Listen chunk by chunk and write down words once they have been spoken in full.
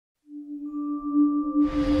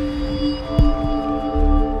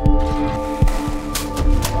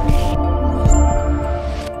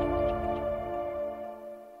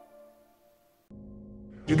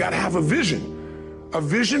got to have a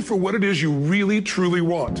vision for what it is you really, truly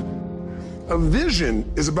want. A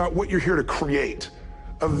vision is about what you're here to create.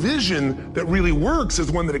 A vision that really works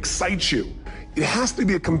is one that excites you. It has to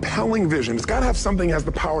be a compelling vision. It's got to have something that has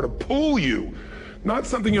the power to pull you, not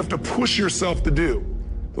something you have to push yourself to do.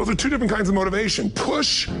 Those are two different kinds of motivation.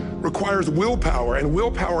 Push requires willpower, and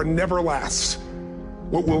willpower never lasts.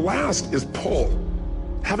 What will last is pull.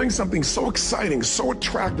 Having something so exciting, so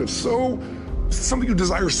attractive, something you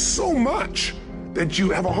desire so much that you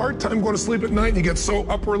have a hard time going to sleep at night and you get so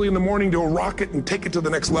up early in the morning to rock it and take it to the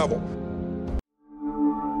next level.